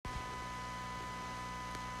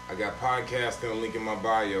I got podcasting, a link in my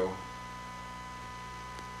bio.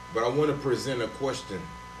 But I want to present a question.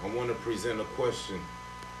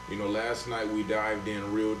 You know, last night we dived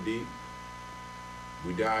in real deep.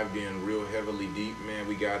 We dived in real heavily deep, man.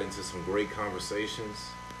 We got into some great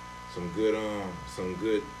conversations, some good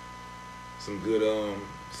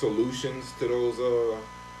solutions to those,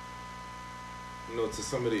 to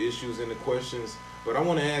some of the issues and the questions. But I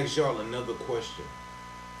want to ask y'all another question.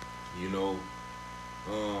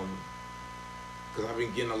 Because I've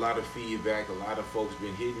been getting a lot of feedback. A lot of folks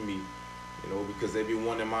been hitting me, because they be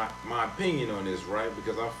wanting my opinion on this, right?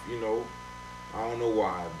 Because I don't know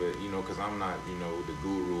why, but, because I'm not, the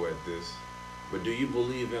guru at this. But do you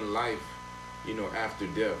believe in life, after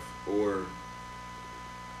death? Or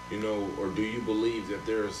do you believe that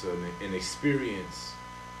there's an experience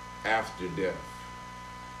after death?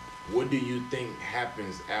 What do you think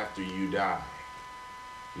happens after you die?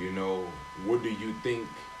 What do you think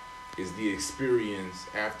is the experience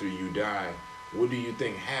after you die? What do you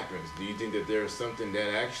think happens? Do you think that there's something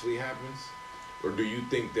that actually happens? Or do you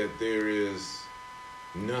think that there is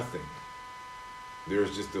nothing?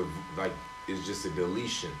 There's just it's just a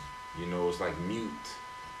deletion. It's like mute.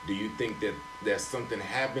 Do you think that something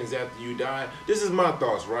happens after you die? This is my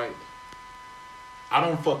thoughts, right? I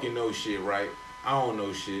don't fucking know shit, right? I don't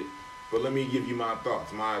know shit. But let me give you my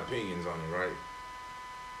thoughts, my opinions on it, right?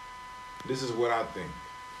 This is what I think.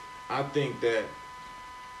 I think that,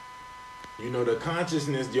 the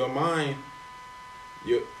consciousness, your mind,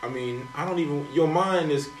 your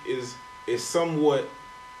mind is somewhat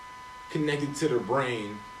connected to the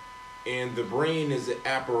brain, and the brain is the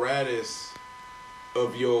apparatus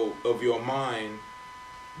of your mind,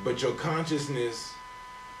 but your consciousness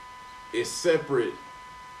is separate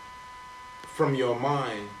from your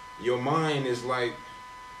mind. Your mind is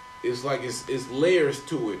it's layers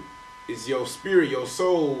to it. It's your spirit, your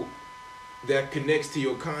soul that connects to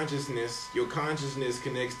your consciousness. Your consciousness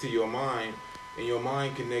connects to your mind, and your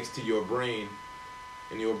mind connects to your brain,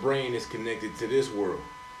 and your brain is connected to this world.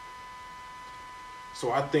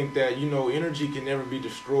 So I think that, energy can never be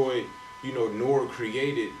destroyed, nor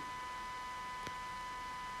created.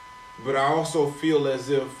 But I also feel as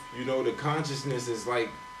if, the consciousness is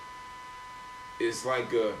it's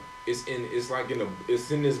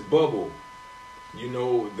in this bubble.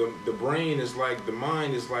 The brain is the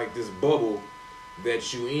mind is like this bubble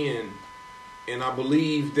that you in. And I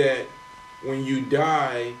believe that when you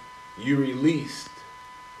die, you're released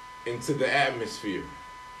into the atmosphere,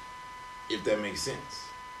 if that makes sense.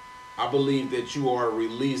 I believe that you are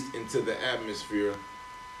released into the atmosphere.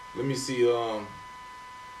 Let me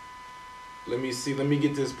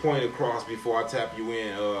get this point across before I tap you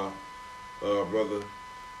in, brother.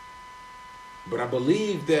 But I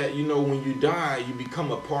believe that, when you die, you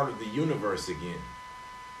become a part of the universe again.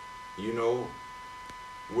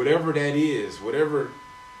 Whatever that is, whatever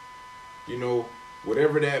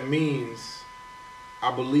that means,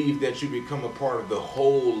 I believe that you become a part of the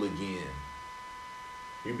whole again.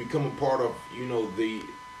 You become a part of, you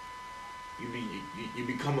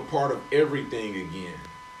become a part of everything again.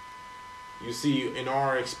 You see, in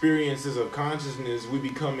our experiences of consciousness, we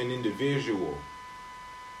become an individual.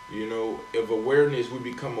 Of awareness, we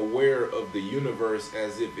become aware of the universe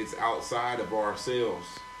as if it's outside of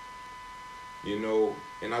ourselves. And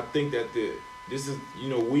I think that this is,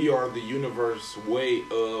 we are the universe way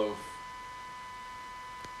of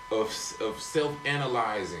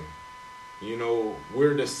self-analyzing.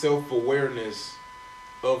 We're the self-awareness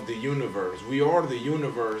of the universe. We are the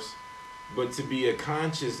universe, but to be a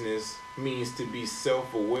consciousness means to be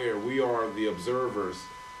self-aware. We are the observers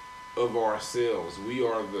of ourselves. We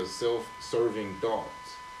are the self-serving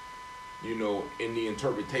thoughts, in the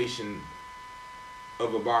interpretation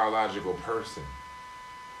of a biological person,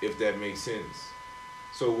 if that makes sense.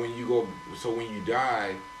 So when you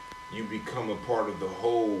die, you become a part of the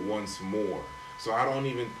whole once more. So I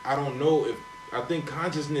think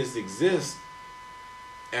consciousness exists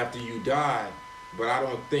after you die, but I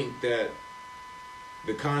don't think that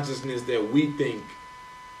the consciousness that we think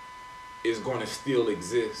is going to still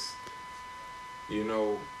exist.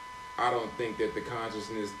 I don't think that the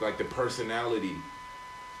consciousness, like the personality,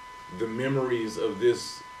 the memories of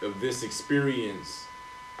this experience,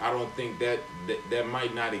 I don't think that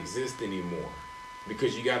might not exist anymore.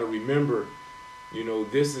 Because you got to remember,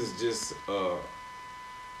 this is just a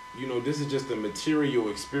material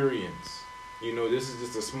experience. This is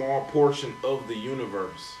just a small portion of the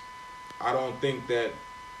universe. I don't think that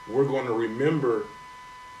we're going to remember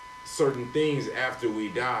certain things after we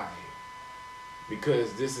die,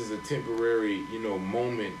 because this is a temporary,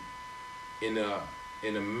 moment in a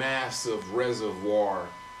massive reservoir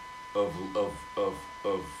of of of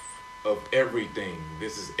of of everything.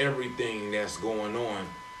 This is everything that's going on,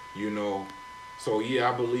 you know. So yeah,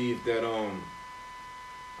 I believe that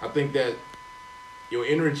I think that your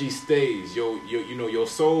energy stays, your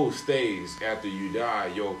soul stays after you die.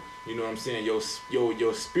 You know what I'm saying?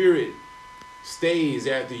 Your spirit stays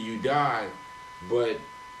after you die, but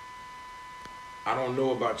I don't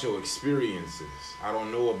know about your experiences. I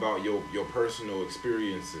don't know about your personal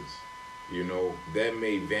experiences. You know, that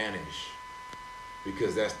may vanish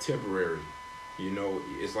because that's temporary. You know,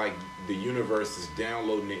 it's like the universe is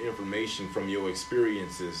downloading the information from your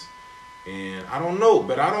experiences. And I don't know,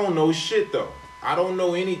 but I don't know shit though. I don't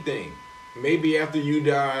know anything. Maybe after you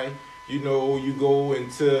die, you know, you go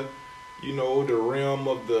into, you know, the realm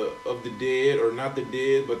of the dead, or not the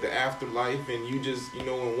dead, but the afterlife, and you just, you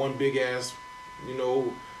know, in one big ass, you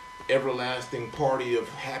know, everlasting party of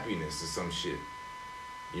happiness or some shit.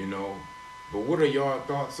 You know. But what are y'all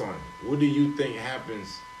thoughts on it? What do you think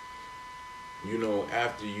happens, you know,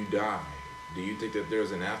 after you die? Do you think that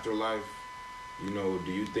there's an afterlife? You know,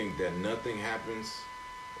 do you think that nothing happens?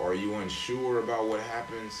 Or are you unsure about what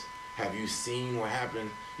happens? Have you seen what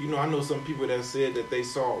happened? You know, I know some people that said that they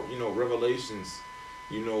saw, you know, revelations,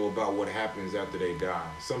 you know, about what happens after they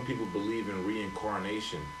die. Some people believe in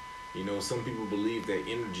reincarnation. You know, some people believe that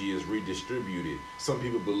energy is redistributed. Some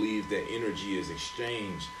people believe that energy is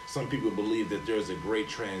exchanged. Some people believe that there's a great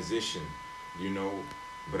transition, you know.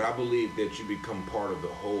 But I believe that you become part of the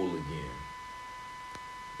whole again.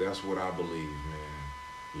 That's what I believe, man.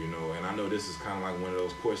 You know, and I know this is kind of like one of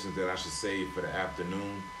those questions that I should save for the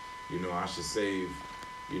afternoon. You know, I should save,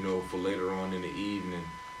 you know, for later on in the evening.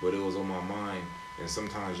 But it was on my mind. And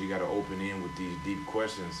sometimes you got to open in with these deep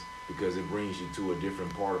questions, because it brings you to a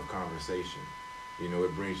different part of conversation. You know,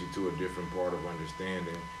 it brings you to a different part of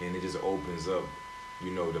understanding, and it just opens up,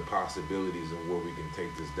 you know, the possibilities of where we can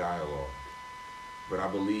take this dialogue. But I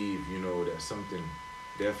believe, you know, that something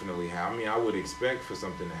definitely happens. I mean, I would expect for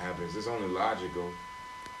something to happen. It's only logical,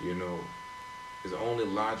 you know. It's only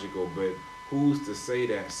logical, but who's to say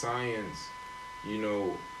that science, you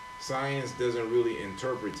know, science doesn't really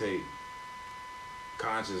interpretate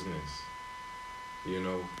consciousness, you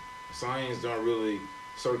know. Science don't really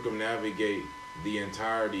circumnavigate the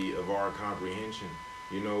entirety of our comprehension.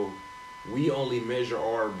 You know, we only measure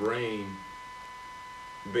our brain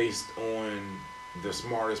based on the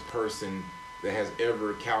smartest person that has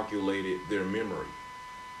ever calculated their memory.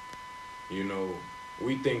 You know,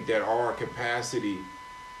 we think that our capacity,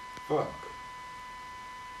 but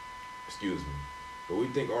we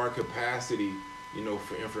think our capacity, you know,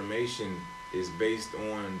 for information is based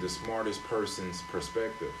on the smartest person's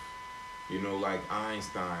perspective. You know, like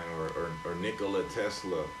Einstein or Nikola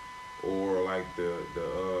Tesla, or like the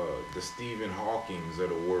Stephen Hawkings of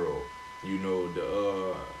the world. You know,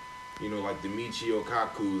 like the Michio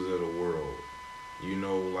Kakus of the world. You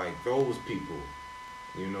know, like those people.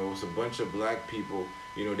 You know, it's a bunch of black people.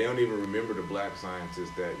 You know, they don't even remember the black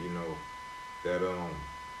scientists that, you know,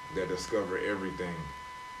 that discover everything,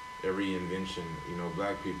 every invention. You know,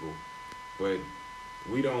 black people, but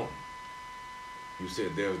we don't. You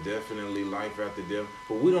said there's definitely life after death,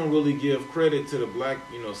 but we don't really give credit to the black,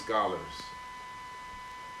 you know, scholars.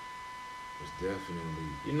 It's definitely,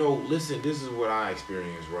 you know, listen, this is what I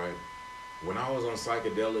experienced, right? When I was on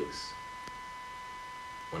psychedelics,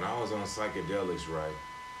 right,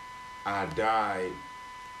 I died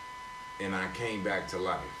and I came back to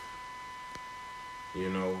life. You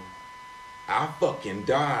know, I fucking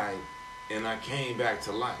died and I came back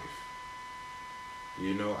to life.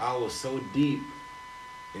 You know, I was so deep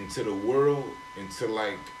into the world, into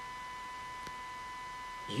like,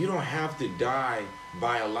 you don't have to die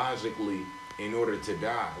biologically in order to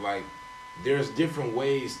die. Like, there's different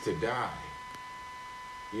ways to die.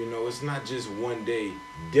 You know, it's not just one day.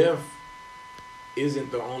 Death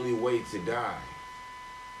isn't the only way to die.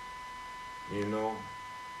 You know,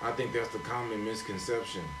 I think that's the common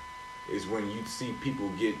misconception, is when you see people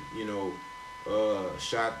get, you know,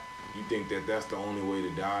 shot. You think that that's the only way to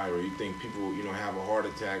die, or you think people, you know, have a heart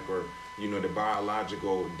attack, or, you know, the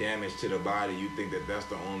biological damage to the body, you think that that's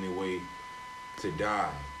the only way to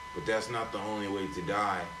die. But that's not the only way to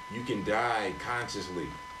die. You can die consciously.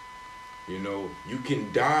 You know, you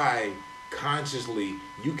can die consciously.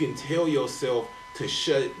 You can tell yourself to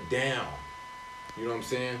shut down. You know what I'm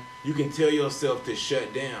saying? You can tell yourself to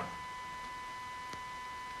shut down.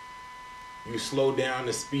 You slow down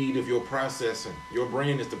the speed of your processing. Your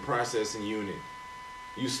brain is the processing unit.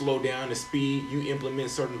 You slow down the speed, you implement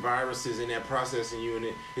certain viruses in that processing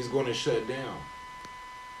unit, it's going to shut down.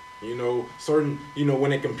 You know,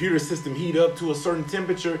 when a computer system heat up to a certain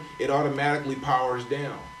temperature, it automatically powers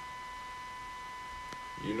down.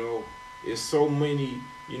 You know, it's so many,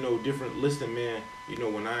 different. Listen, man,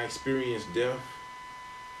 when I experienced death,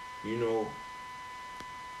 you know,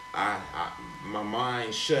 I my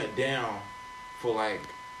mind shut down for like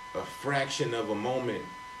a fraction of a moment,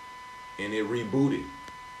 and it rebooted.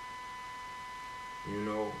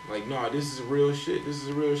 Like, no, this is real shit. This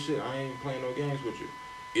is real shit. I ain't playing no games with you.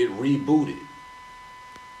 It rebooted.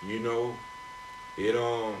 You know, it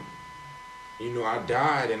I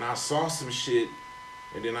died and I saw some shit,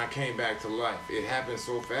 and then I came back to life. It happened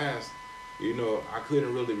so fast. I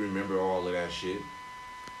couldn't really remember all of that shit.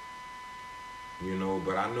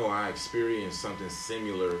 But I know I experienced something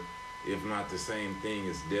similar, if not the same thing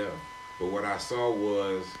as death. But what I saw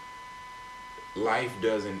was life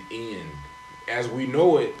doesn't end. As we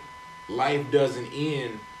know it, life doesn't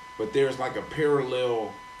end, but there's like a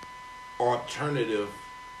parallel alternative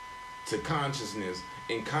to consciousness.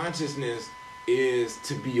 And consciousnness is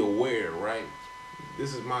to be aware, right?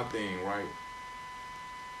 This is my thing, right?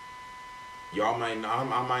 Y'all might not,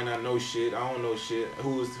 I might not know shit. I don't know shit. I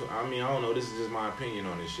don't know. This is just my opinion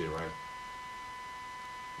on this shit, right?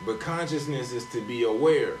 But consciousness is to be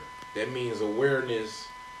aware. That means awareness,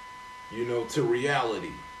 to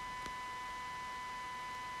reality.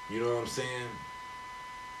 You know what I'm saying?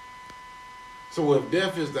 So if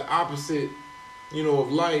death is the opposite,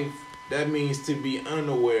 of life, that means to be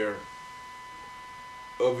unaware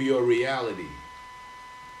of your reality.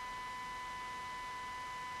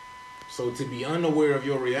 So to be unaware of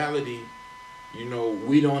your reality,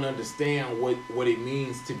 we don't understand what it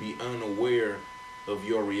means to be unaware of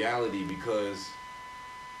your reality, because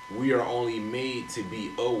we are only made to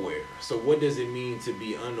be aware. So what does it mean to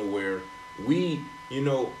be unaware?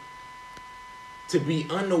 To be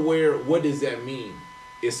unaware, what does that mean?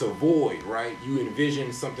 It's a void, right? You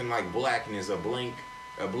envision something like blackness, a blank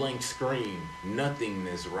screen,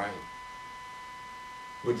 nothingness, right?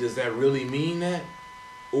 But does that really mean that?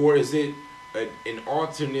 Or is it an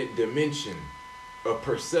alternate dimension of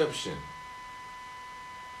perception?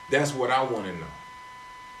 That's what I want to know.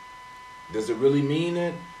 Does it really mean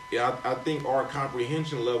that? Yeah, I think our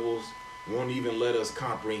comprehension levels won't even let us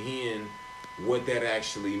comprehend what that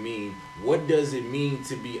actually means. What does it mean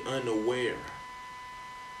to be unaware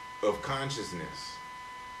of consciousness?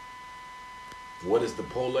 What is the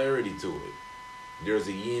polarity to it? There's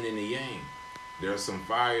a yin and a yang. There's some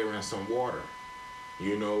fire and some water.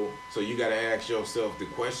 So you got to ask yourself the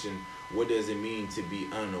question, what does it mean to be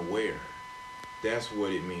unaware? That's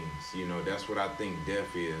what it means. That's what I think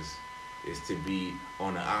death is to be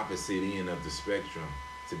on the opposite end of the spectrum,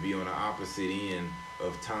 to be on the opposite end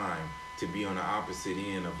of time, to be on the opposite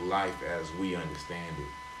end of life as we understand it.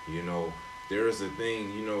 There is a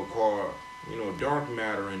thing, called, dark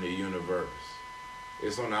matter in the universe.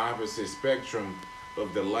 It's on the opposite spectrum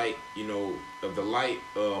of the light,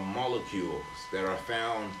 molecules that are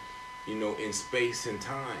found, in space and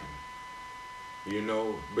time.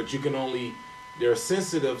 But you can only, they're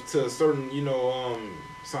sensitive to certain,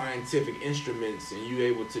 scientific instruments, and you're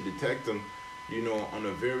able to detect them, on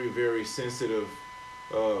a very, very sensitive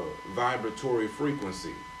vibratory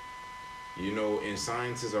frequency. And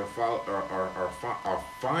scientists are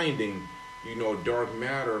finding, dark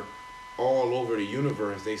matter all over the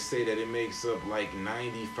universe. They say that it makes up like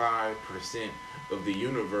 95% of the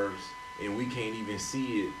universe, and we can't even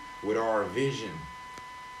see it with our vision.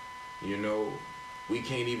 We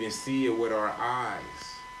can't even see it with our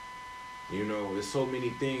eyes. There's so many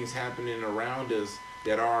things happening around us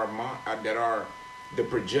that are the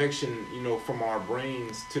projection, from our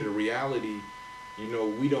brains to the reality.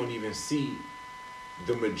 We don't even see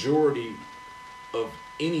the majority of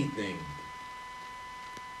anything.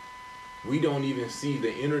 We don't even see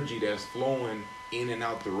the energy that's flowing in and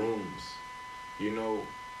out the rooms. We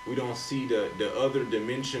don't see the other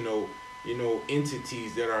dimensional,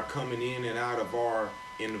 entities that are coming in and out of our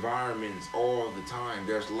environments all the time.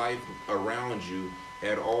 There's life around you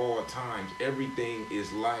at all times. Everything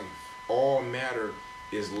is life. All matter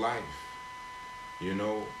is life.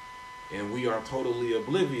 And we are totally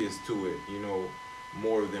oblivious to it,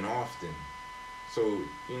 more than often. So,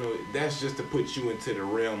 that's just to put you into the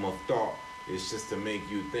realm of thought. It's just to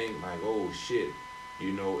make you think like, oh shit,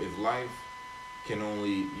 if life can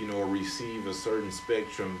only, receive a certain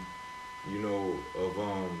spectrum,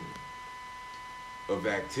 of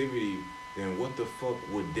activity, then what the fuck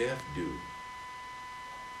would death do?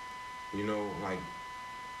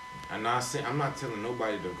 I'm not telling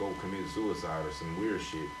nobody to go commit suicide or some weird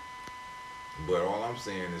shit. But all I'm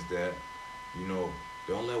saying is that,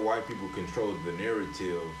 don't let white people control the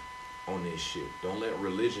narrative on this shit. Don't let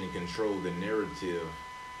religion control the narrative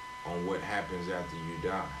on what happens after you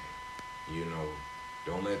die.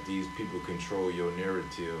 Don't let these people control your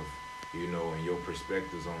narrative, and your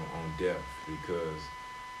perspectives on death, because,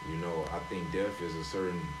 I think death is a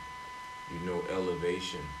certain,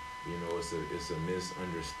 elevation. It's a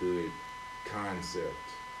misunderstood concept,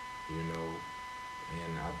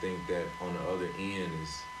 and I think that on the other end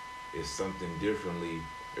is something differently.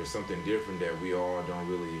 There's something different that we all don't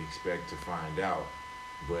really expect to find out,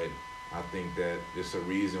 but I think that it's a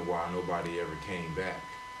reason why nobody ever came back.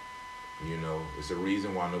 It's a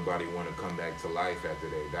reason why nobody want to come back to life after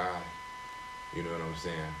they die. You know what I'm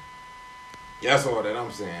saying? That's all that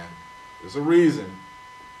I'm saying. It's a reason.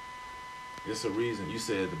 It's a reason. You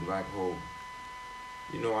said the black hole.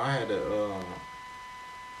 I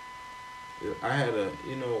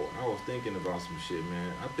was thinking about some shit,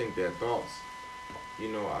 man. I think that thoughts,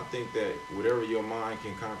 I think that whatever your mind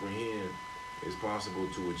can comprehend is possible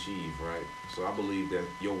to achieve, right? So I believe that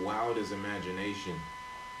your wildest imagination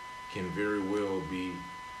can very well be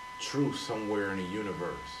true somewhere in the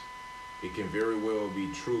universe. It can very well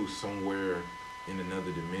be true somewhere in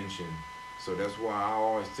another dimension. So that's why I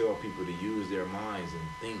always tell people to use their minds and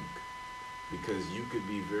think, because you could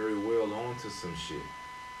be very well onto some shit,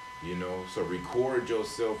 So record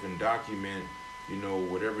yourself and document,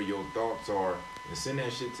 whatever your thoughts are, and send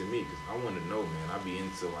that shit to me, because I want to know, man. I be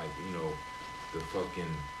into, like,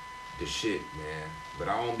 the shit, man. But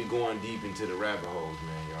I don't be going deep into the rabbit holes,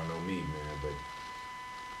 man. Y'all know me, man. But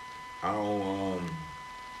I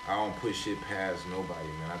don't push shit past nobody,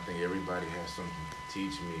 man. I think everybody has something to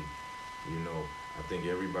teach me. I think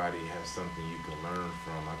everybody has something you can learn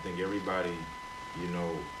from. I think everybody,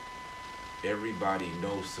 everybody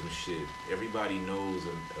knows some shit. Everybody knows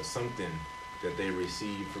something that they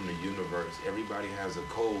received from the universe. Everybody has a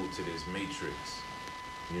code to this matrix,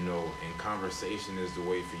 and conversation is the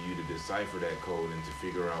way for you to decipher that code and to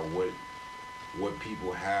figure out what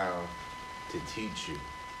people have to teach you.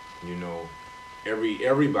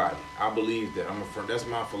 Everybody. I believe that that's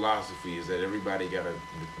my philosophy, is that everybody got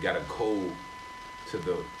a code to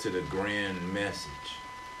the grand message.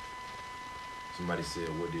 Somebody said,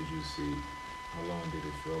 "What did you see? How long did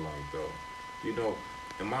it feel like, though?"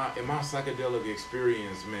 In my psychedelic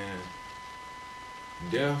experience, man,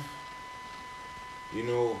 death,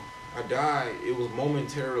 I died. It was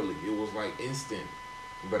momentarily. It was like instant,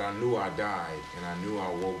 but I knew I died, and I knew I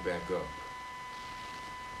woke back up.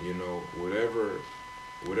 Whatever,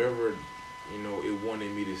 it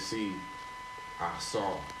wanted me to see, I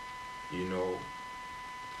saw.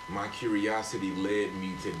 My curiosity led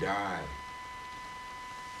me to die.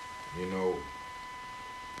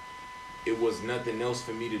 It was nothing else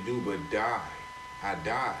for me to do but die. I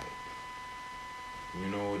died.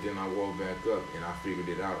 Then I woke back up and I figured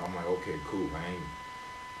it out. I'm like, okay, cool.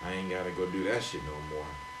 I ain't gotta go do that shit no more.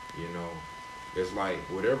 It's like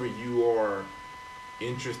whatever you are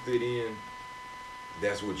interested in,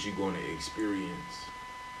 that's what you're gonna experience.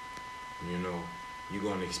 You're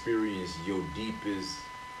gonna experience your deepest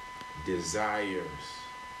desires.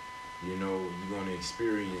 You're gonna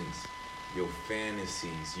experience your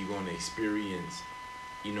fantasies. You're gonna experience,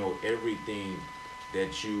 everything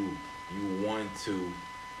that you want to,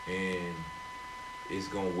 and it's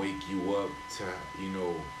gonna wake you up to,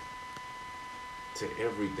 to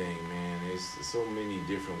everything, man. It's so many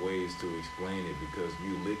different ways to explain it, because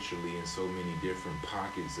you literally in so many different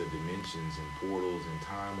pockets of dimensions and portals and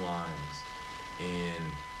timelines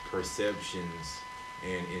and perceptions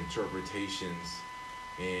and interpretations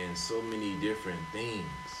and so many different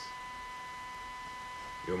things.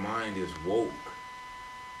 Your mind is woke,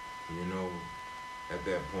 at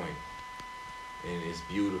that point. And it's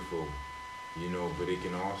beautiful, but it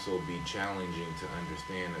can also be challenging to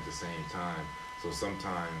understand at the same time. So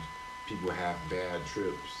sometimes people have bad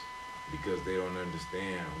trips because they don't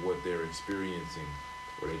understand what they're experiencing,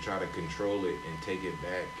 or they try to control it and take it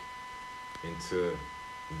back into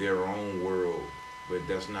their own world. But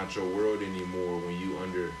that's not your world anymore when you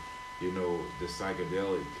under, the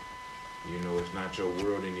psychedelic. It's not your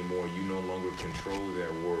world anymore. You no longer control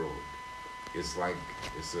that world. It's like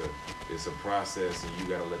it's a process, and you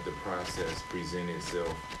gotta let the process present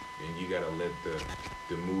itself, and you gotta let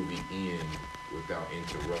the movie end without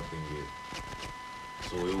interrupting it.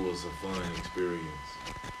 So it was a fun experience.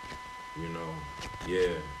 You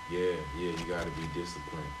gotta be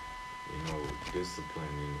disciplined.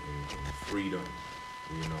 Discipline and freedom.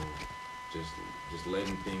 Just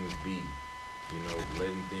letting things be.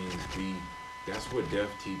 Letting things be. That's what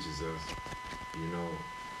death teaches us.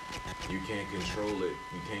 You can't control it.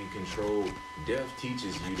 You can't control. Death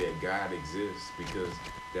teaches you that God exists, because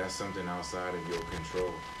that's something outside of your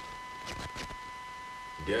control.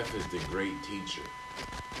 Death is the great teacher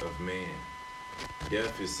of man.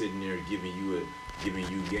 Death is sitting there giving you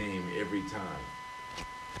game every time.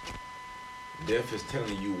 Death is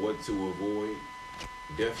telling you what to avoid.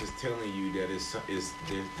 Death is telling you that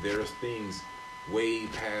there's things way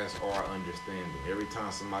past our understanding. Every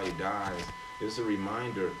time somebody dies, it's a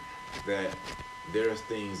reminder that there's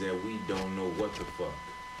things that we don't know what the fuck.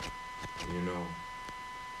 You know,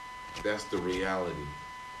 that's the reality.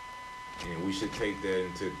 And we should take that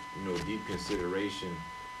into, deep consideration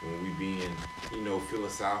when we being,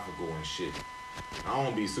 philosophical and shit. I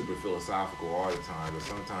don't be super philosophical all the time, but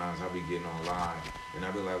sometimes I'll be getting online and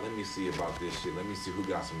I'll be like, let me see about this shit. Let me see who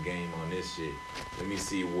got some game on this shit. Let me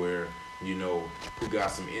see where, who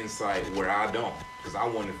got some insight where I don't. Because I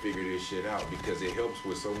want to figure this shit out because it helps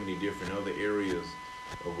with so many different other areas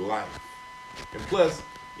of life. And plus,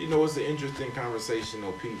 it's an interesting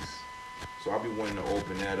conversational piece. So I'll be wanting to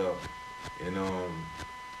open that up and, and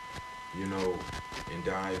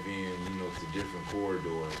dive in, to different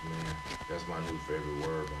corridors, man. That's my new favorite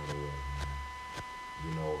word, by the way.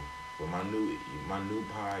 But my new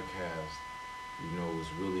podcast, is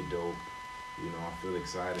really dope. I feel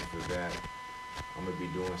excited for that. I'm gonna be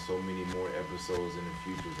doing so many more episodes in the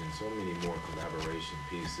future and so many more collaboration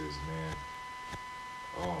pieces, man.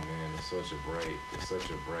 Oh man, it's such a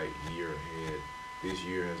bright year ahead. This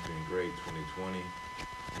year has been great, 2020.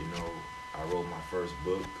 I wrote my first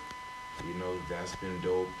book. That's been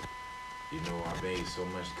dope. I made so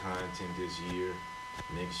much content this year.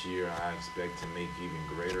 Next year, I expect to make even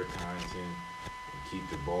greater content and keep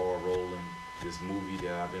the ball rolling. This movie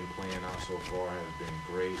that I've been playing out so far has been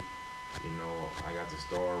great. I got the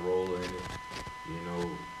star role in it.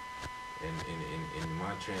 And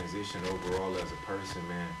my transition overall as a person,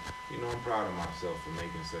 man, I'm proud of myself for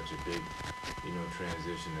making such a big,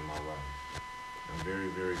 transition in my life. I'm very,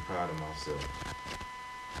 very proud of myself.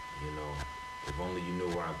 If only you knew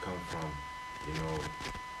where I come from,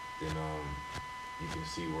 then you can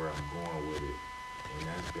see where I'm going with it. And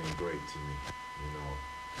that's been great to me,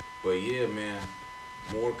 But yeah, man,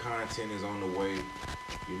 more content is on the way.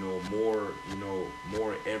 More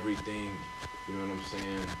everything. You know what I'm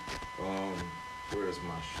saying? Where's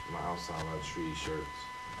my Outside Our Tree shirts?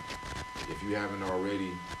 If you haven't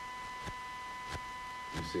already,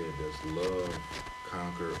 you said, does love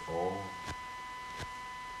conquer all?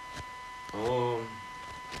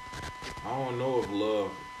 I don't know if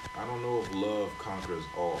love conquers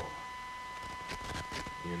all.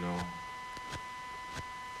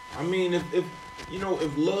 I mean, if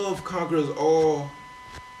love conquers all,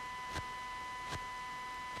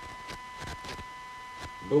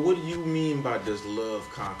 but what do you mean by does love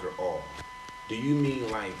conquer all? Do you mean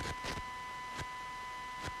like,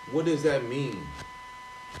 what does that mean?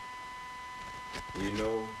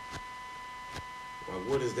 Like,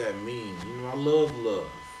 what does that mean? I love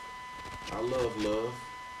love. I love love.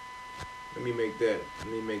 Let me make that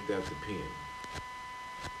the pen.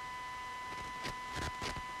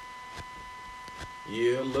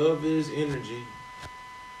 Yeah, love is energy.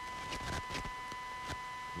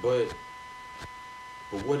 But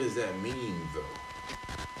what does that mean, though?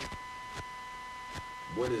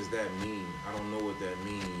 What does that mean? I don't know what that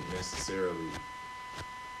means necessarily.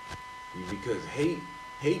 Because hate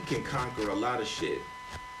can conquer a lot of shit.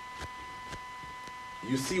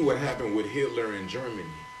 You see what happened with Hitler in Germany.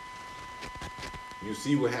 You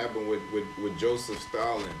see what happened with Joseph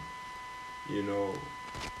Stalin.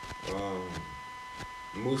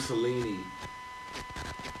 Mussolini.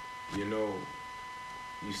 You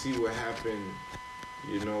see what happened,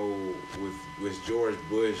 with George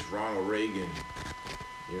Bush, Ronald Reagan,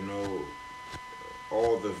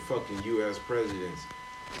 all the fucking U.S. presidents.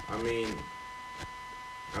 I mean,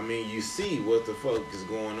 you see what the fuck is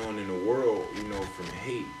going on in the world, from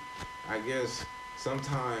hate. I guess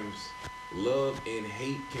sometimes love and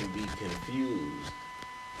hate can be confused.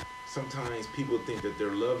 Sometimes people think that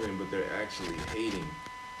they're loving, but they're actually hating.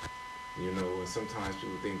 And sometimes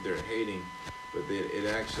people think they're hating, but it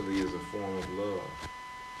actually is a form of love.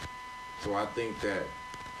 So I think that,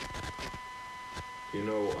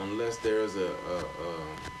 unless there's a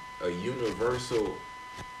universal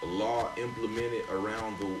law implemented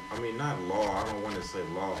around not law, I don't want to say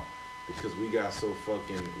law, because we got so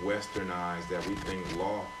fucking westernized that we think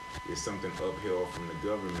law is something upheld from the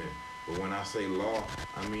government. But when I say law,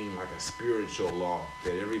 I mean like a spiritual law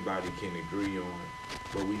that everybody can agree on.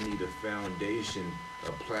 But we need a foundation,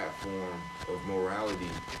 a platform of morality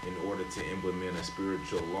in order to implement a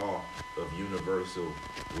spiritual law of universal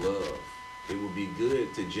love. It would be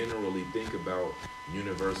good to generally think about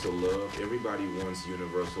universal love. Everybody wants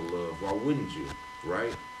universal love. Why wouldn't you,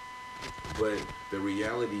 right? But the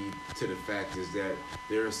reality to the fact is that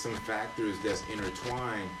there are some factors that's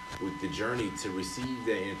intertwined with the journey to receive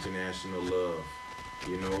that international love,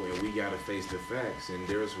 and we gotta face the facts. And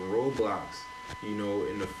there's roadblocks, in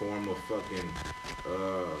the form of fucking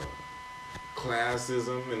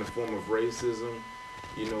classism, in the form of racism,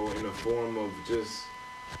 in the form of just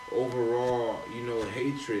overall,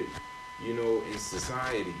 hatred, in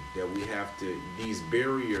society that we have to, these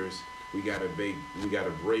barriers we gotta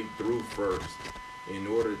break through first in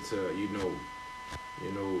order to,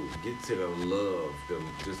 get to the love, the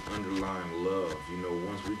just underlying love.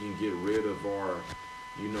 Once we can get rid of our,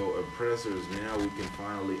 oppressors, now we can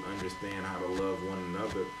finally understand how to love one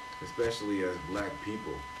another, especially as black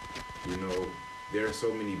people. There are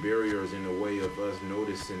so many barriers in the way of us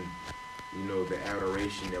noticing, the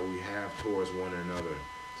adoration that we have towards one another.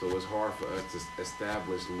 So it's hard for us to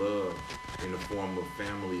establish love in the form of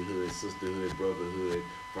familyhood, sisterhood, brotherhood,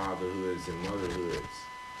 fatherhoods, and motherhoods.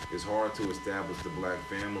 It's hard to establish the black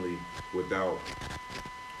family without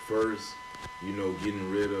first, getting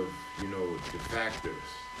rid of, the factors.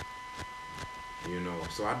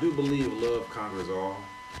 So I do believe love conquers all.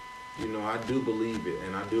 I do believe it,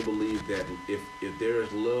 and I do believe that if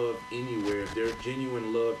there's love anywhere, if there's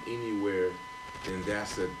genuine love anywhere, then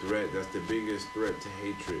that's a threat. That's the biggest threat to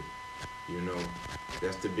hatred.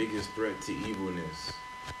 That's the biggest threat to evilness.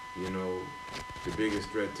 The biggest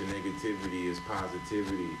threat to negativity is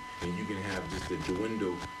positivity, and you can have just a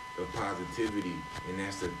dwindle of positivity, and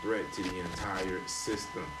that's a threat to the entire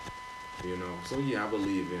system. So yeah, I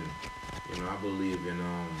believe in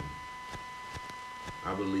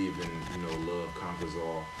love conquers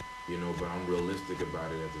all, but I'm realistic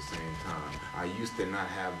about it at the same time. I used to not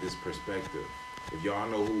have this perspective. If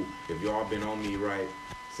y'all been on me right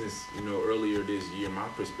since, earlier this year, my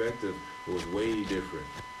perspective was way different.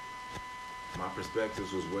 My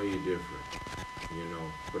perspectives was way different,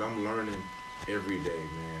 but I'm learning every day,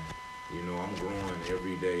 man. I'm growing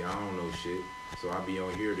every day. I don't know shit. So I be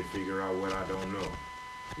on here to figure out what I don't know,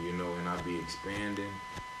 and I be expanding,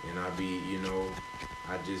 and I be,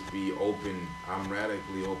 I just be open. I'm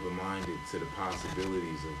radically open-minded to the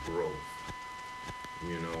possibilities of growth,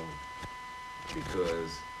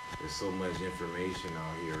 because there's so much information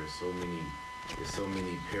out here. There's so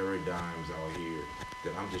many paradigms out here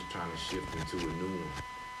that I'm just trying to shift into a new one.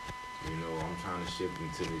 I'm trying to shift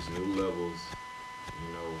into these new levels,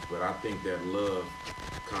 but I think that love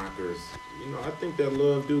conquers, I think that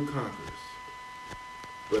love do conquers.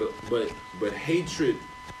 But hatred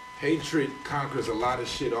conquers a lot of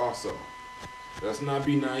shit also. Let's not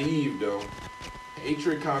be naive though.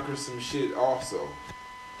 Hatred conquers some shit also.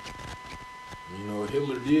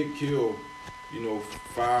 Hitler did kill,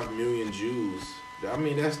 5 million Jews. I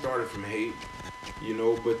mean, that started from hate,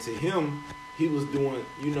 but to him, he was doing,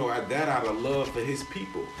 that out of love for his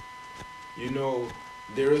people.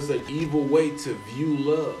 There is an evil way to view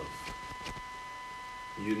love.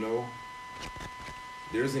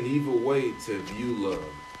 There's an evil way to view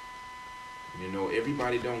love.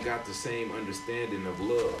 Everybody don't got the same understanding of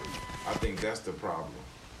love. I think that's the problem.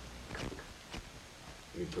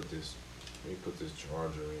 Let me put this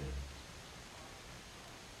charger in.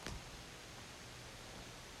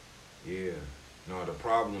 Yeah. No, the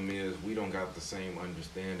problem is we don't got the same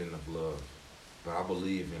understanding of love. But I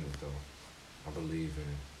believe in it though. I believe in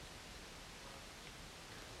it.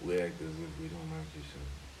 We act as if we don't like each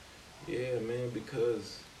other. Yeah, man,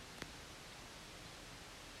 because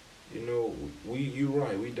you're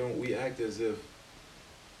right. We act as if,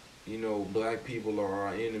 black people are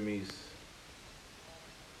our enemies.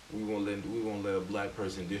 We won't let a black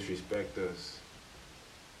person disrespect us.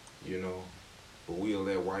 But we'll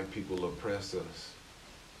let white people oppress us.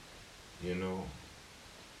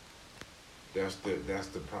 That's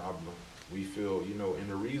the problem. We feel, and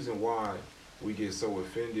the reason why we get so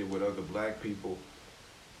offended with other black people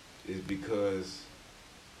is because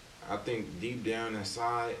I think deep down,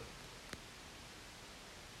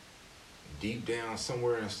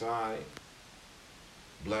 somewhere inside,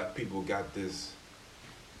 black people got this,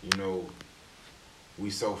 we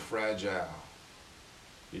so fragile.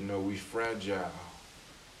 We fragile.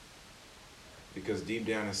 Because deep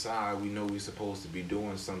down inside, we know we're supposed to be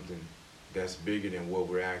doing something that's bigger than what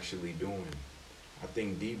we're actually doing. I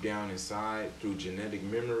think deep down inside, through genetic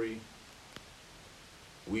memory,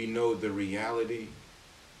 we know the reality,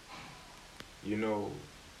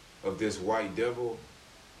 of this white devil.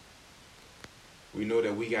 We know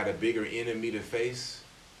that we got a bigger enemy to face.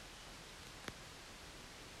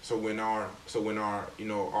 So when our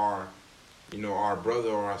brother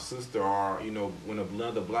or our sister, when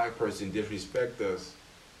another black person disrespect us,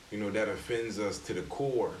 that offends us to the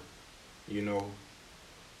core. You know,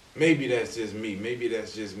 maybe that's just me. Maybe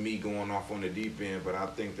that's just me going off on the deep end. But I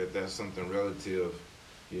think that that's something relative.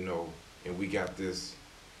 You know, and we got this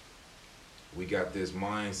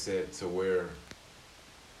mindset to where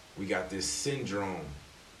we got this syndrome,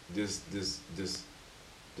 this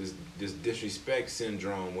disrespect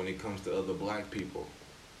syndrome when it comes to other black people.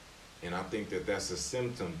 And I think that that's a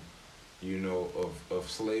symptom, you know, of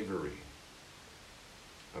slavery.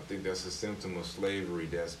 I think that's a symptom of slavery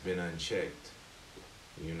that's been unchecked.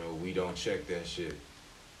 You know, we don't check that shit.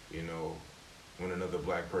 You know, when another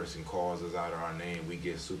black person calls us out of our name, we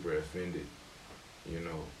get super offended. You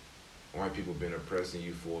know, white people been oppressing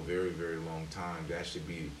you for a very, very long time. That should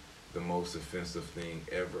be the most offensive thing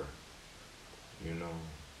ever. You know,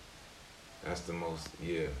 that's the most,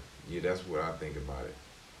 yeah, that's what I think about it.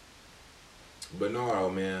 But no,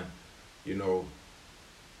 man, you know,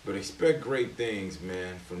 but expect great things,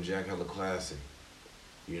 man, from JackHellaClassic.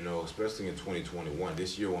 You know, especially in 2021.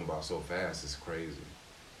 This year went by so fast, it's crazy.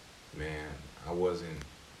 Man, I wasn't,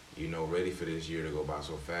 you know, ready for this year to go by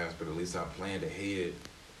so fast, but at least I planned ahead.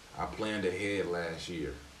 I planned ahead last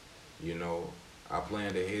year. You know, I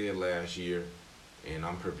planned ahead last year, and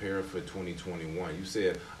I'm prepared for 2021. You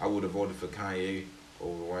said I would have voted for Kanye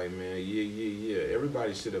over white man. Yeah.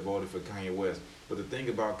 Everybody should have voted for Kanye West. But the thing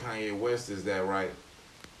about Kanye West is that, right,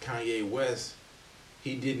 Kanye West,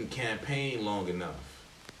 he didn't campaign long enough.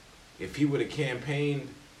 If he would have campaigned,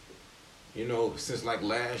 you know, since like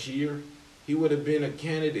last year, he would have been a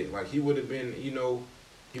candidate. Like he would have been, you know,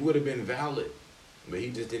 he would have been valid. But he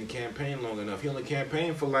just didn't campaign long enough. He only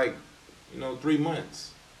campaigned for like, you know, 3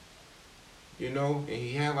 months. You know, and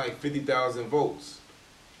he had like 50,000 votes.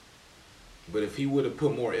 But if he would have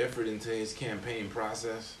put more effort into his campaign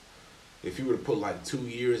process, if he would have put like 2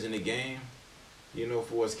 years in the game, you know,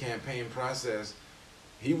 for his campaign process,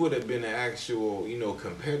 he would have been an actual, you know,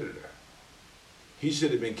 competitor. He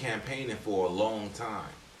should have been campaigning for a long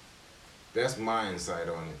time. That's my insight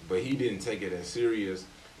on it. But he didn't take it as serious.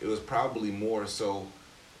 It was probably more so,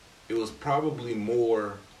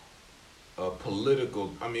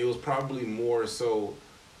 political. I mean, it was probably more so,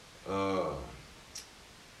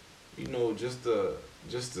 you know, just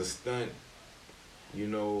a stunt. You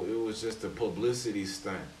know, it was just a publicity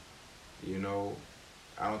stunt. You know,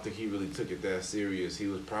 I don't think he really took it that serious. He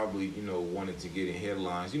was probably, you know, wanted to get in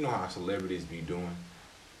headlines. You know how celebrities be doing.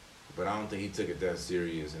 But I don't think he took it that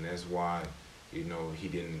serious, and that's why, you know, he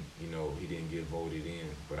didn't get voted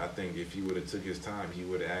in. But I think if he would have took his time, he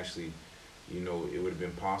would have actually, you know, it would have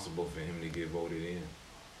been possible for him to get voted in.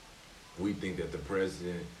 We think that the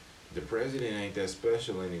president ain't that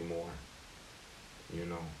special anymore. You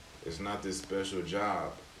know, it's not this special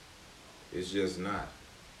job. It's just not.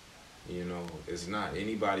 You know, it's not.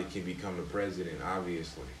 Anybody can become the president,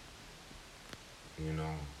 obviously. You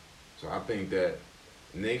know, so I think that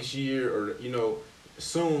next year, or, you know,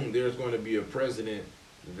 soon there's going to be a president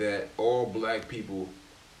that all black people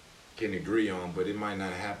can agree on, but it might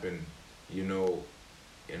not happen, you know,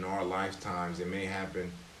 in our lifetimes. It may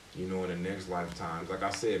happen, you know, in the next lifetimes. Like I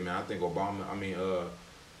said, man, I think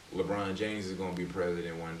LeBron James is going to be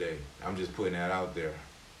president one day. I'm just putting that out there.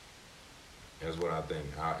 That's what I think.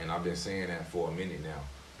 And I've been saying that for a minute now.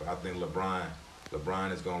 But I think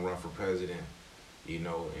LeBron is going to run for president, you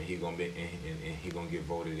know, and he going to get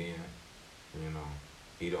voted in. You know,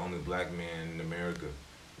 he the only black man in America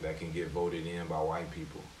that can get voted in by white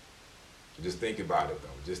people. Just think about it, though.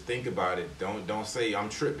 Just think about it. Don't say I'm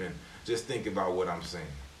tripping. Just think about what I'm saying.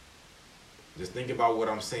 Just think about what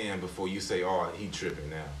I'm saying before you say, oh, he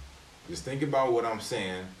tripping now. Just think about what I'm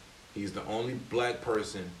saying. He's the only black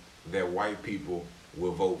person that white people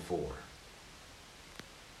will vote for.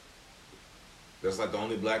 That's like the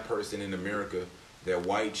only black person in America that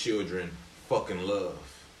white children fucking love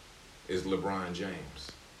is LeBron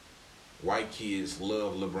James. White kids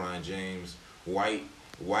love LeBron James.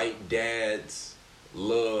 White dads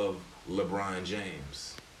love LeBron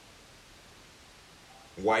James.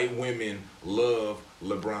 White women love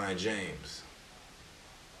LeBron James.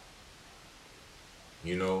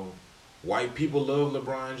 You know, white people love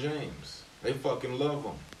LeBron James. They fucking love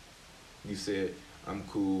him. He said, I'm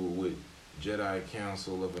cool with Jedi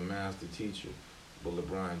Council of a Master Teacher, but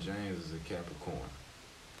LeBron James is a Capricorn.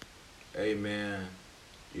 Hey, man,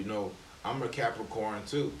 you know, I'm a Capricorn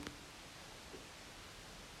too.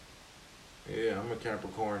 Yeah, I'm a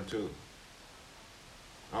Capricorn too.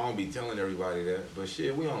 I don't be telling everybody that, but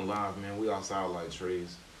shit, we on live, man. We outside like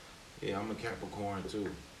trees. Yeah, I'm a Capricorn too.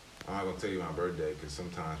 I'm not gonna tell you my birthday, because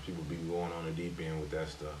sometimes people be going on the deep end with that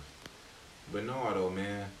stuff. But no, though,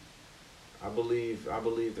 man, I believe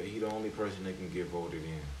that he the only person that can get voted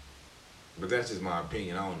in. But that's just my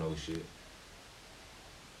opinion. I don't know shit.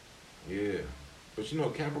 Yeah. But you know,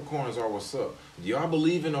 Capricorns are what's up. Do y'all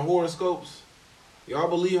believe in the horoscopes? Y'all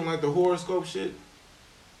believe in like the horoscope shit?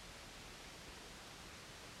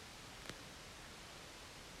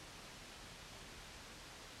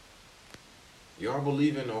 Y'all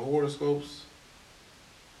believe in the horoscopes?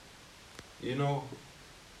 You know,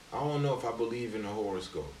 I don't know if I believe in the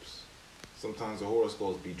horoscopes. Sometimes the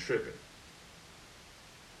horoscopes be tripping.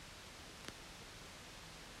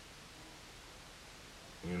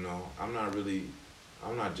 You know, I'm not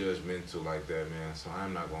judgmental like that, man. So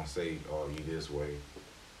I'm not gonna say, oh, you this way,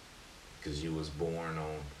 cause you was born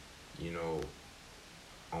on, you know,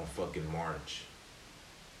 on fucking March.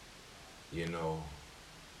 You know,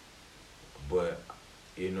 but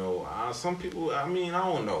you know, some people. I mean, I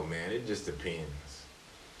don't know, man. It just depends.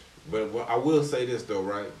 But I will say this though,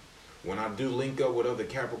 right? When I do link up with other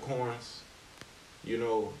Capricorns, you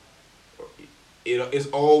know, it's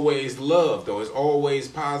always love though. It's always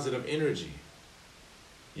positive energy.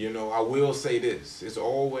 You know, I will say this. It's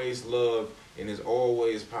always love and it's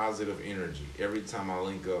always positive energy. Every time I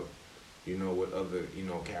link up, you know, with other, you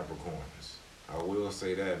know, Capricorns. I will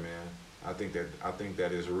say that, man. I think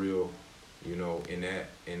that is real, you know, in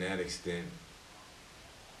that extent.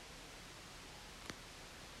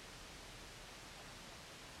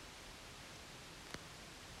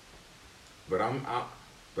 But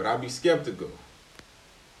I be skeptical.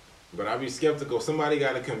 But I be skeptical. Somebody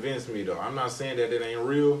got to convince me though. I'm not saying that it ain't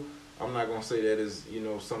real. I'm not gonna say that is, you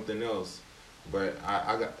know, something else. But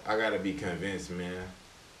I gotta be convinced, man.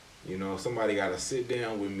 You know, somebody gotta sit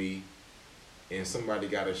down with me, and somebody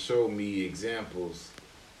gotta show me examples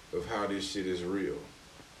of how this shit is real.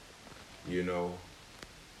 You know.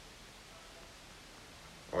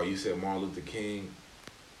 Oh, you said Martin Luther King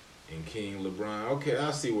and King LeBron. Okay,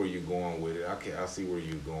 I see where you're going with it. Okay, I see where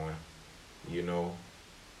you're going. You know.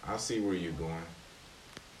 I see where you're going.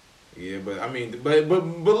 Yeah, but I mean, but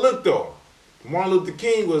look though, Martin Luther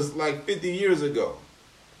King was like 50 years ago.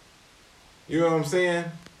 You know what I'm saying?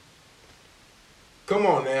 Come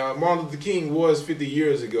on now, Martin Luther King was 50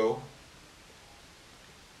 years ago.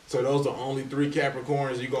 So those are only 3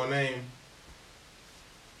 Capricorns you gonna name?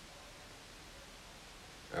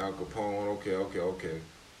 Al Capone, okay.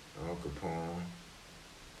 Al Capone.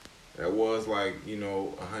 That was like, you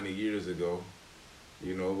know, 100 years ago.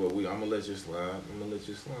 You know, but I'm gonna let you slide.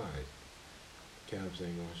 Caps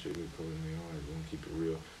ain't gonna sugarcoat it. They are gonna keep it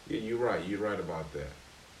real. Yeah, you're right. You're right about that.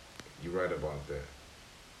 You're right about that.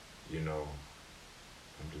 You know,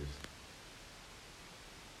 I'm just.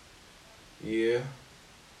 Yeah,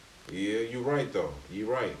 yeah. You're right though. You're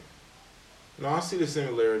right. No, I see the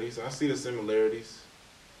similarities.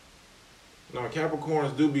 No,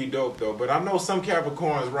 Capricorns do be dope though, but I know some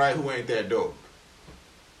Capricorns, right, who ain't that dope.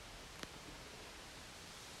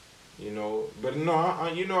 You know, but no,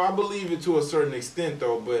 you know, I believe it to a certain extent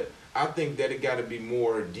though, but I think that it got to be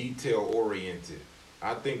more detail oriented.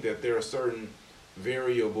 I think that there are certain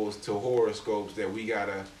variables to horoscopes that we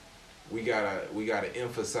gotta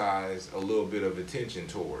emphasize a little bit of attention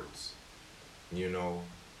towards, you know.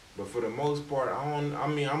 But for the most part, I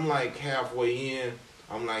mean, I'm like halfway in,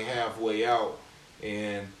 I'm like halfway out,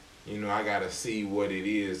 and you know, I gotta see what it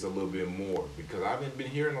is a little bit more because I've been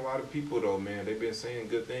hearing a lot of people though, man. They've been saying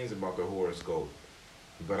good things about the horoscope,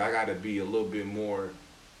 but I gotta be a little bit more,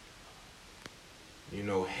 you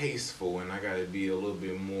know, hasteful, and I gotta be a little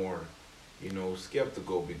bit more, you know,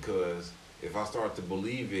 skeptical because if I start to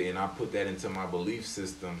believe it and I put that into my belief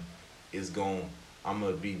system, I'm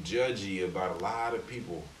gonna be judgy about a lot of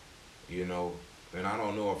people, you know, and I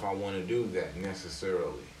don't know if I want to do that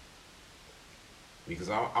necessarily.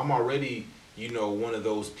 Because I'm already, you know, one of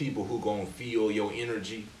those people who gonna feel your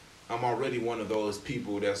energy. I'm already one of those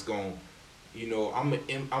people that's gonna, you know, I'm an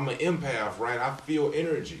empath, right? I feel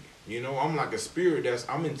energy. You know, I'm like a spirit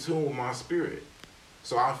I'm in tune with my spirit.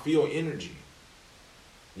 So I feel energy.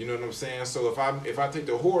 You know what I'm saying? So if I take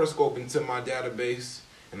the horoscope into my database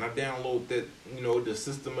and I download that, you know, the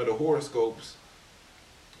system of the horoscopes,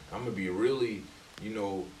 I'm gonna be really, you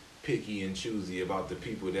know, picky and choosy about the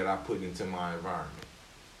people that I put into my environment.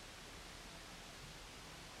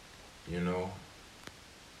 You know?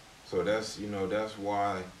 So that's, you know, that's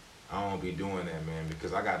why I don't be doing that, man,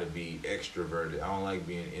 because I gotta be extroverted. I don't like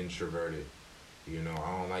being introverted. You know,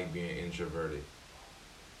 I don't like being introverted.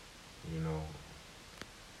 You know?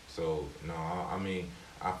 So, no, I mean,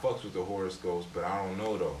 I fucks with the horoscopes, but I don't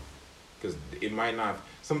know though. Because it might not,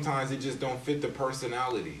 sometimes it just don't fit the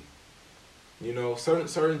personality. You know,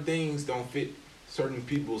 certain things don't fit certain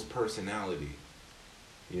people's personality.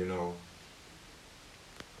 You know,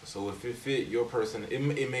 so if it fit your person,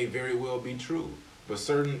 it may very well be true. But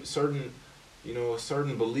certain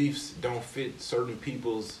certain beliefs don't fit certain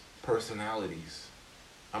people's personalities.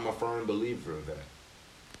 I'm a firm believer of that.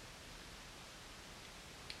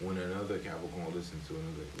 When another Capricorn listens to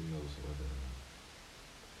another,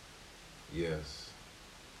 yes,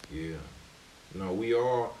 yeah. No, we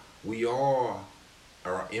all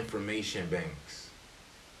are information banks.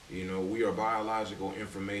 We are biological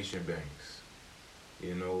information banks.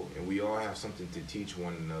 And we all have something to teach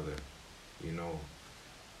one another. You know.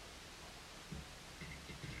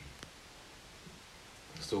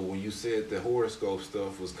 So when you said the horoscope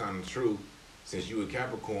stuff was kind of true, since you a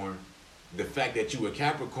Capricorn, the fact that you a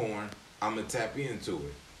Capricorn, I'm gonna tap into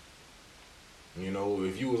it.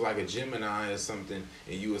 If you was like a Gemini or something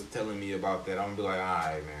and you was telling me about that, I'm gonna be like, all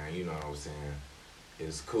right, man, you know what I'm saying?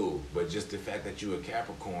 It's cool. But just the fact that you a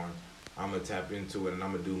Capricorn, I'm gonna tap into it and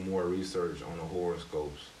I'm gonna do more research on the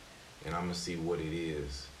horoscopes and I'm gonna see what it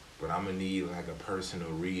is. But I'm gonna need like a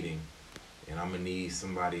personal reading and I'm gonna need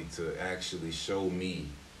somebody to actually show me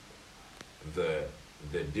the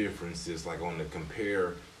differences, like on the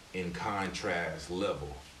compare and contrast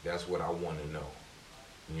level. That's what I want to know.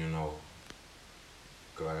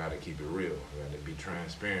 Because I got to keep it real. I got to be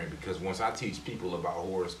transparent. Because once I teach people about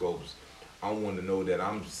horoscopes, I want to know that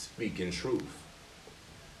I'm speaking truth.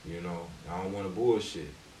 I don't want to bullshit.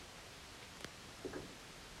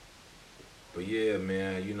 But yeah,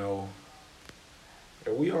 man,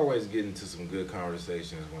 we always get into some good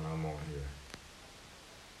conversations when I'm on here.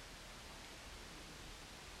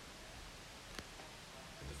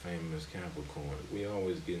 The famous Capricorn. We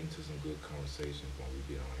always get into some good conversations when we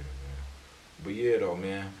get on here, man. But yeah, though,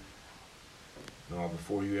 man. No,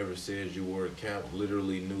 before you ever said you were a Cap,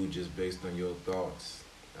 literally knew just based on your thoughts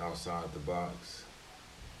outside the box.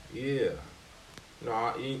 Yeah.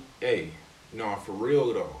 No, for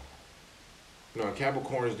real, though.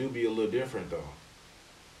 Capricorns do be a little different, though.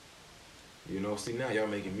 See, now y'all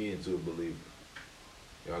making me into a believer.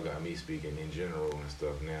 Y'all got me speaking in general and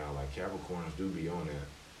stuff now. Like, Capricorns do be on that.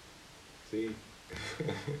 See?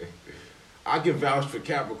 I can vouch for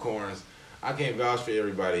Capricorns. I can't vouch for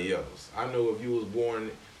everybody else. I know if you was born,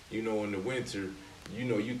 in the winter,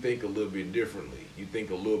 you think a little bit differently. You think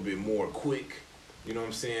a little bit more quick. You know what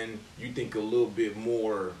I'm saying? You think a little bit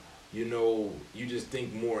more, you just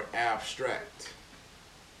think more abstract.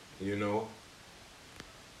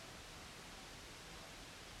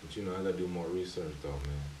 But I gotta do more research though,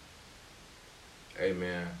 man. Hey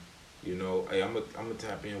man, hey, I'm gonna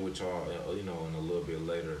tap in with y'all, in a little bit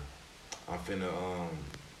later. I'm finna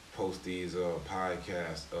post these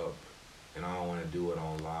podcasts up, and I don't want to do it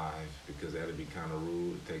on live because that'd be kind of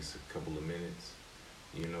rude. It takes a couple of minutes,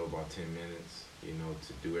 about 10 minutes,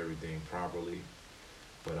 to do everything properly.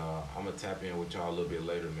 But I'm gonna tap in with y'all a little bit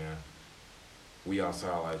later, man. We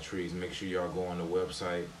outside like trees. Make sure y'all go on the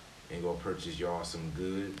website and go purchase y'all some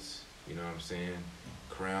goods. You know what I'm saying?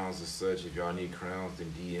 Crowns and such. If y'all need crowns,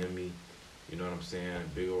 then DM me. You know what I'm saying?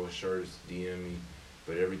 Big old shirts, DM me.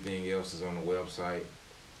 But everything else is on the website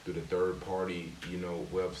through the third party,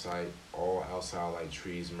 website. All outside like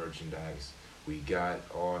trees merchandise. We got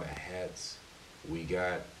all the hats. We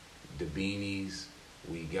got the beanies.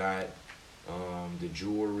 We got the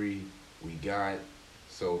jewelry. We got.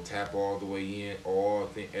 So tap all the way in.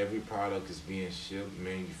 Every product is being shipped,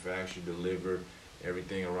 manufactured, delivered,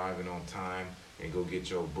 everything arriving on time. And go get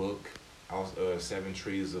your book, 7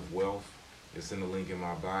 Trees of Wealth. It's in the link in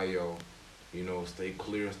my bio. Stay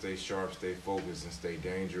clear, stay sharp, stay focused, and stay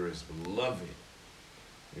dangerous. Love it.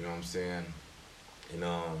 You know what I'm saying?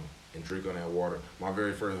 And drink on that water. My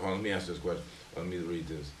very first, let me answer this question. Let me read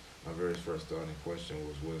this. My very first starting question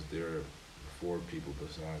was there before people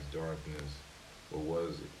besides darkness? Or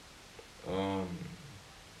was it?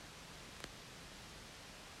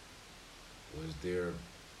 Was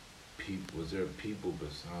there people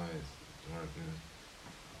besides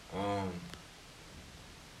darkness?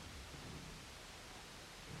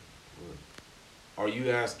 Are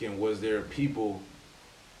you asking, was there people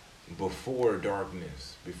before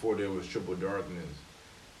darkness, before there was triple darkness?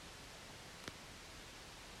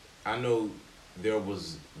 I know there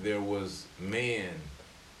was man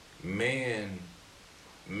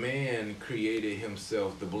created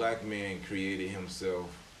himself. The black man created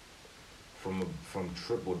himself from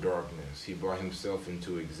triple darkness. He brought himself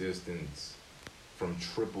into existence from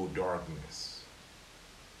triple darkness.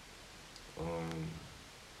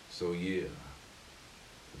 So yeah,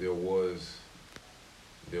 there was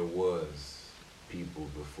people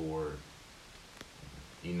before,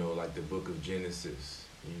 like the book of Genesis,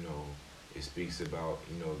 it speaks about,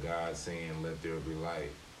 God saying, let there be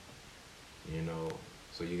light,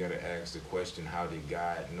 so you got to ask the question, how did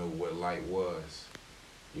God know what light was?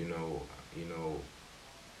 You know,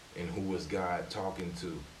 and who was God talking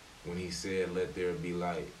to when he said, let there be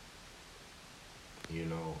light? You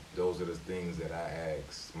know, those are the things that I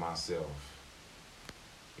ask myself.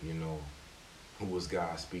 You know, who was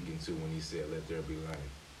God speaking to when he said, let there be light?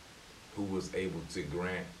 Who was able to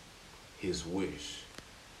grant his wish?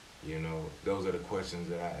 You know, those are the questions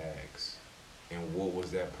that I ask. And what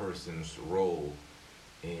was that person's role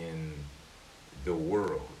in the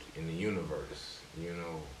world, in the universe? You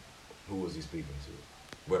know, who was he speaking to?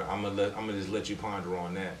 But I'm gonna just let you ponder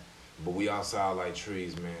on that. But we outside like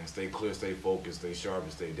trees, man. Stay clear, stay focused, stay sharp,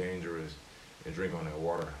 and stay dangerous, and drink on that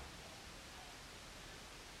water.